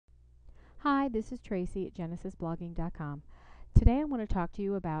Hi, this is Tracy at genesisblogging.com. Today I want to talk to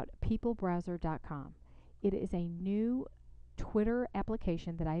you about peoplebrowser.com. It is a new Twitter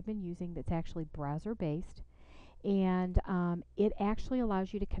application that I've been using that's actually browser based, and it actually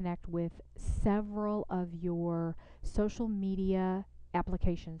allows you to connect with several of your social media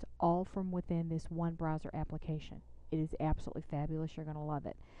applications all from within this one browser application. It is absolutely fabulous. You're going to love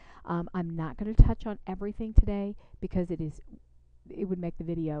it. I'm not going to touch on everything today because it would make the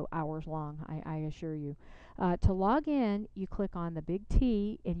video hours long, I assure you. To log in, you click on the big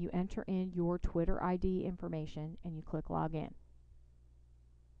T and you enter in your Twitter ID information and you click log in.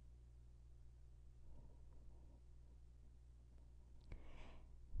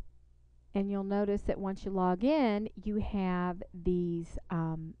 And you'll notice that once you log in, you have these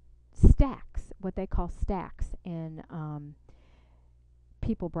stacks, what they call stacks in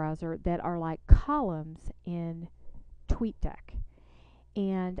People Browser, that are like columns in TweetDeck.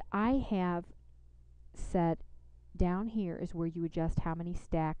 And I have set down here is where you adjust how many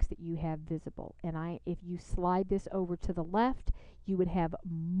stacks that you have visible. And if you slide this over to the left, you would have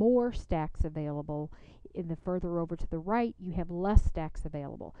more stacks available. In the further over to the right, you have less stacks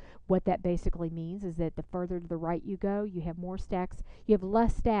available. What that basically means is that the further to the right you go, you have more stacks. You have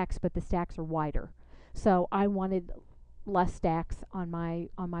less stacks, but the stacks are wider. So I wanted less stacks on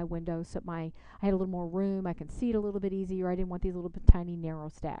my window, so I had a little more room. I can see it a little bit easier. I didn't want these little bit tiny narrow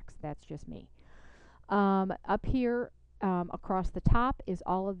stacks. That's just me. Up here across the top is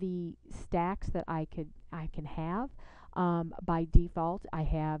all of the stacks that I can have. By default, I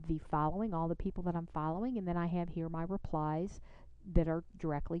have the following, all the people that I'm following, and then I have here my replies that are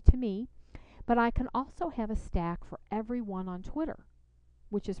directly to me. But I can also have a stack for everyone on Twitter,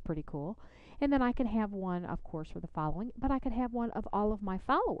 which is pretty cool. And then I can have one, of course, for the following, but I could have one of all of my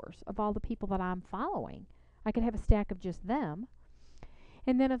followers, of all the people that I'm following. I could have a stack of just them.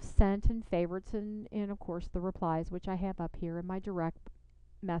 And then of sent and favorites and of course the replies, which I have up here in my direct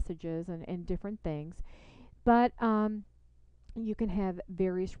messages and different things. But you can have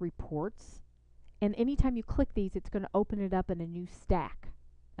various reports, and anytime you click these, it's going to open it up in a new stack.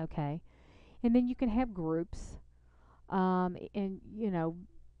 Okay, and then you can have groups, and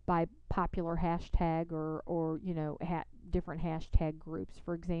by popular hashtag or different hashtag groups.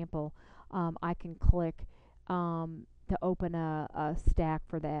 For example, I can click to open a stack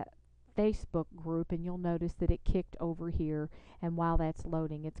for that Facebook group, and you'll notice that it kicked over here. And while that's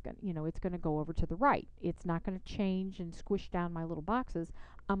loading, it's going to go over to the right. It's not going to change and squish down my little boxes.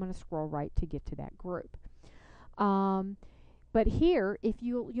 I'm going to scroll right to get to that group. But here, if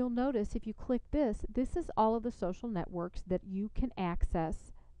you'll notice, if you click this is all of the social networks that you can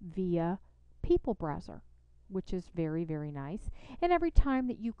access via People Browser, which is very, very nice. And every time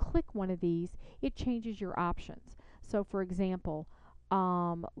that you click one of these, it changes your options. So, for example,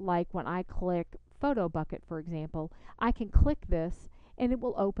 like when I click Photo Bucket, for example, I can click this and it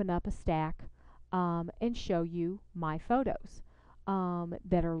will open up a stack and show you my photos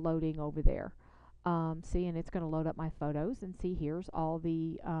that are loading over there. See, and it's going to load up my photos, and see, here's all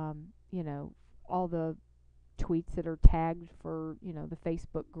the all the tweets that are tagged for the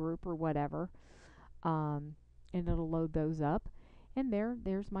Facebook group or whatever, and it'll load those up. And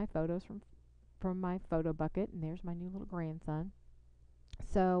there's my photos from my Photo Bucket, and there's my new little grandson.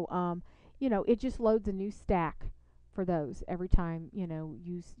 So it just loads a new stack for those every time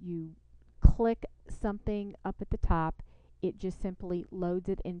you click something up at the top. It just simply loads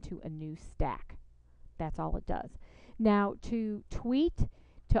it into a new stack. That's all it does. Now, to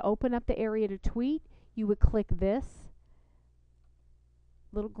open up the area to tweet, you would click this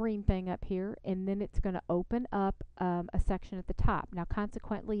little green thing up here, and then it's going to open up a section at the top. Now,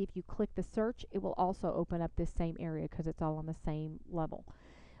 consequently, if you click the search, it will also open up this same area because it's all on the same level.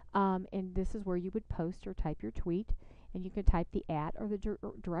 And this is where you would post or type your tweet, and you can type the @ or the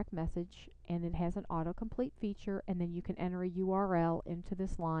direct message, and it has an autocomplete feature, and then you can enter a URL into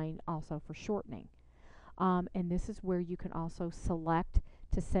this line also for shortening. And this is where you can also select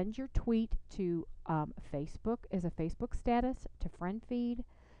to send your tweet to Facebook as a Facebook status, to friend feed,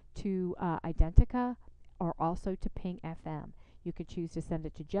 to Identica, or also to Ping FM. You could choose to send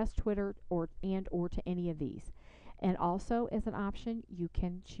it to just Twitter or to any of these. And also, as an option, you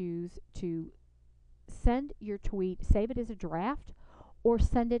can choose to send your tweet, save it as a draft, or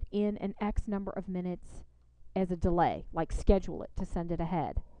send it in an X number of minutes as a delay, like schedule it to send it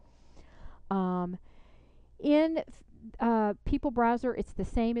ahead. In People Browser, it's the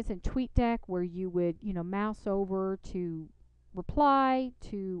same as in TweetDeck, where you would mouse over to reply,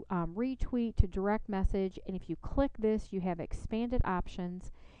 to retweet, to direct message, and if you click this, you have expanded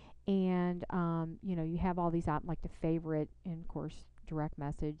options, and you have all these like the favorite and of course direct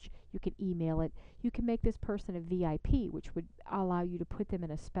message. You can email it. You can make this person a VIP, which would allow you to put them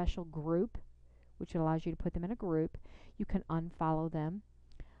in a special group, which allows you to put them in a group. You can unfollow them.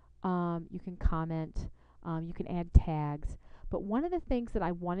 You can comment. You can add tags. But one of the things that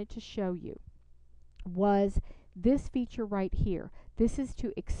I wanted to show you was this feature right here. This is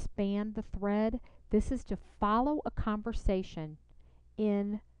to expand the thread. This is to follow a conversation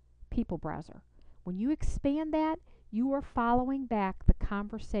in People Browser. When you expand that, you are following back the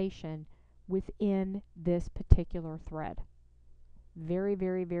conversation within this particular thread. Very,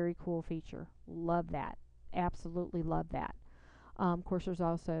 very, very cool feature. Love that. Absolutely love that. Of course, there's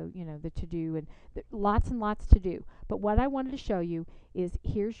also, the to-do and lots and lots to do. But what I wanted to show you is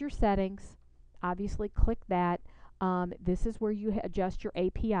here's your settings. Obviously, click that. This is where you adjust your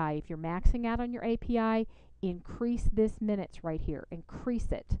API. If you're maxing out on your API, increase this minutes right here.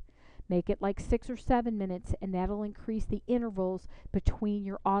 Increase it. Make it like 6 or 7 minutes, and that'll increase the intervals between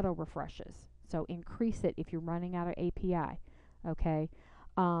your auto refreshes. So increase it if you're running out of API. Okay.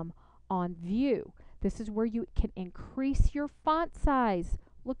 On view, this is where you can increase your font size.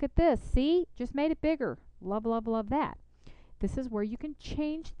 Look at this. See? Just made it bigger. Love, love, love that. This is where you can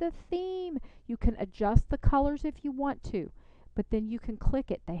change the theme. You can adjust the colors if you want to, but then you can click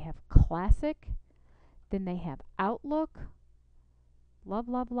it. They have Classic, then they have Outlook. Love,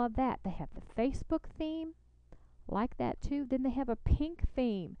 love, love that. They have the Facebook theme. Like that too. Then they have a pink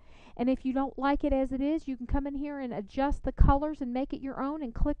theme. And if you don't like it as it is, you can come in here and adjust the colors and make it your own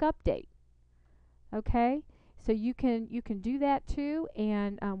and click Update. Okay? So you can do that too,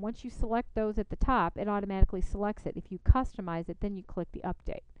 and once you select those at the top, it automatically selects it. If you customize it, then you click the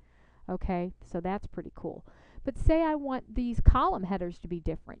Update. Okay? So that's pretty cool. But say I want these column headers to be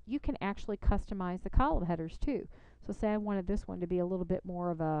different. You can actually customize the column headers too. So say I wanted this one to be a little bit more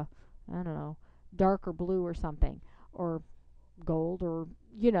of a, I don't know, darker blue or something, or gold, or,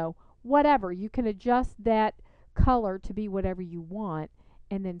 whatever. You can adjust that color to be whatever you want,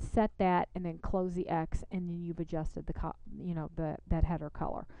 and then set that, and then close the X, and then you've adjusted that header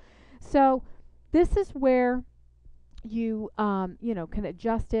color. So this is where you can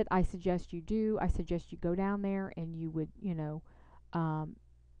adjust it. I suggest you do. I suggest you go down there and you would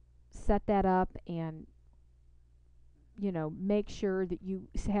set that up, and make sure that you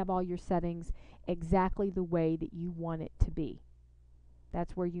have all your settings exactly the way that you want it to be.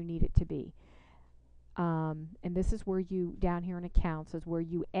 That's where you need it to be. And this is where you, down here in accounts, is where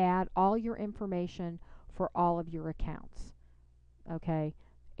you add all your information for all of your accounts. Okay?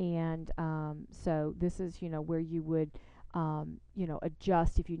 And so this is, where you would,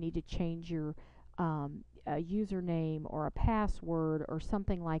 adjust if you need to change your a username or a password or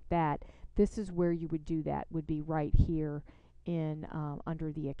something like that. This is where you would do that, would be right here in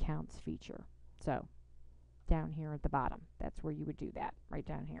under the accounts feature. So down here at the bottom, that's where you would do that, right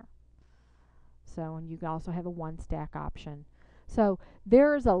down here. So, and you can also have a one stack option. So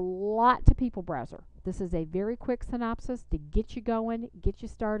there's a lot to People Browser. This is a very quick synopsis to get you going, get you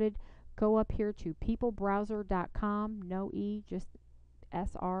started. Go up here to peoplebrowser.com, no E, just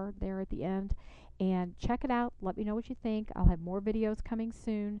SR there at the end, and check it out. Let me know what you think. I'll have more videos coming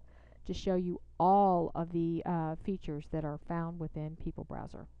soon to show you all of the features that are found within People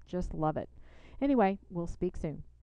Browser. Just love it. Anyway, we'll speak soon.